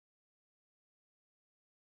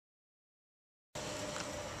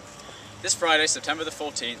This Friday, September the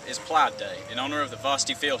 14th, is Plaid Day, in honour of the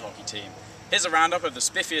varsity field hockey team. Here's a roundup of the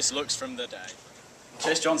spiffiest looks from the day.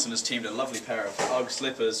 Chase Johnson has teamed a lovely pair of Ugg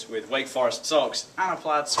slippers with Wake Forest socks and a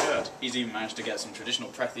plaid skirt. He's even managed to get some traditional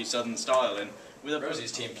Prethy Southern style in, with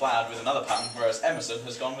Rosie's team plaid with another pattern, whereas Emerson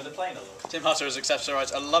has gone with a plainer look. Tim Hutter has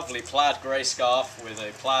accessorised a lovely plaid grey scarf with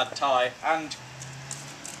a plaid tie and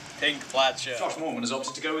pink plaid shirt. Josh Morman has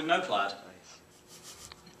opted to go with no plaid.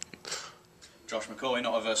 Josh McCoy,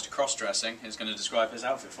 not averse to cross-dressing, is going to describe his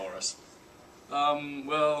outfit for us.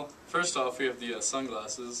 Well, first off we have the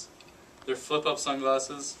sunglasses. They're flip-up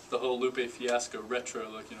sunglasses, the whole Lupe Fiasco retro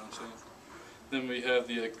look, you know what I'm saying? Then we have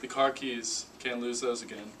the car keys, can't lose those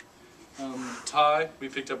again. Tie, we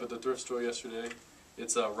picked up at the thrift store yesterday.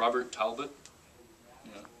 It's Robert Talbot.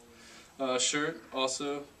 Yeah. Shirt,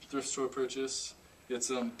 also thrift store purchase. It's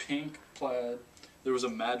pink plaid. There was a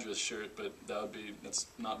Madras shirt, but that's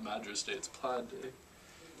not Madras Day, it's Plaid Day.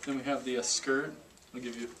 Then we have the skirt. I'll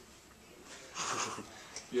give you.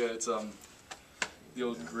 Yeah, it's the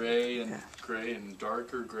old gray and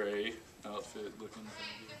darker gray outfit looking.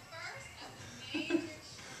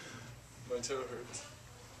 My toe hurts.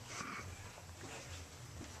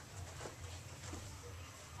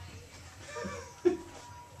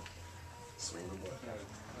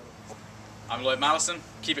 I'm Lloyd Mallison.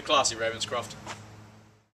 Keep it classy, Ravenscroft.